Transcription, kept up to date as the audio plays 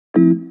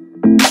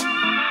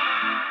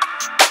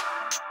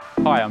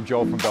Hi, I'm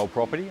Joel from Bell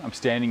Property. I'm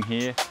standing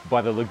here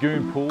by the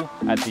lagoon pool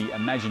at the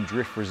Imagine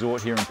Drift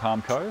Resort here in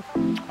Palm Cove.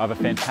 I have a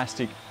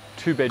fantastic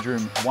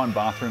 2-bedroom,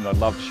 1-bathroom that I'd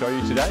love to show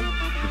you today,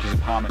 which is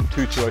apartment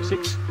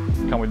 2206.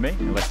 Come with me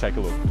and let's take a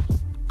look.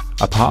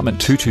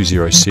 Apartment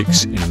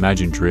 2206 in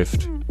Imagine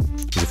Drift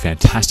is a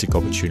fantastic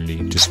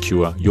opportunity to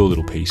secure your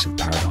little piece of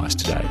paradise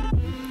today.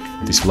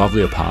 This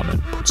lovely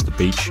apartment puts the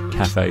beach,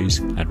 cafes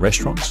and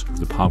restaurants of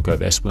the Palm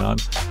Cove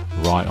Esplanade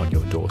right on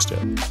your doorstep.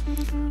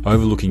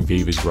 Overlooking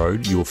Veivers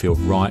Rd, you will feel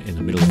right in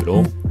the middle of it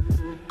all.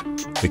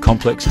 The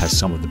complex has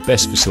some of the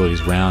best facilities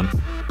around,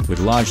 with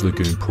large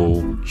lagoon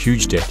pool,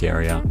 huge deck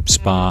area,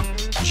 spa,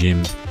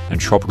 gym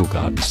and tropical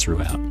gardens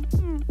throughout.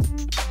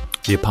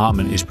 The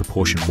apartment is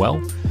proportioned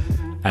well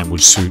and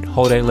would suit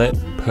holiday let,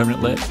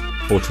 permanent let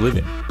or to live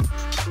in.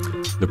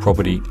 The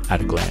property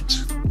at a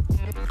glance.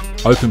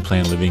 Open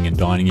plan living and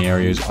dining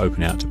areas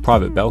open out to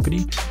private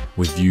balcony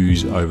with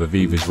views over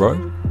Veivers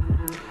Road.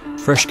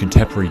 Fresh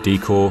contemporary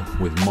decor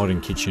with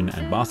modern kitchen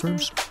and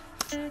bathrooms.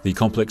 The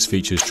complex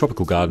features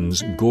tropical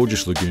gardens,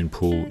 gorgeous lagoon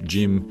pool,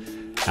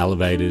 gym,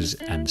 elevators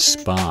and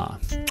spa.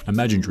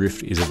 Imagine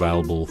Drift is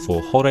available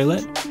for holiday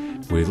let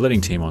with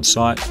letting team on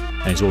site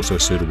and is also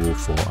suitable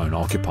for owner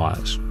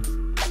occupiers.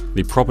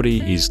 The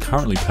property is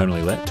currently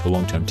permanently let to a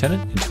long-term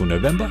tenant until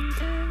November,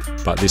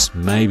 but this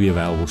may be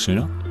available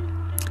sooner.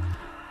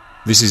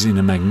 This is in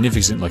a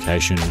magnificent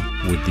location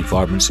with the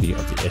vibrancy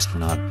of the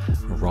Esplanade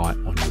right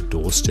on your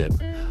doorstep.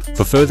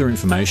 For further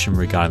information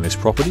regarding this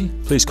property,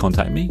 please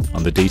contact me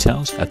on the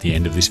details at the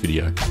end of this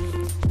video.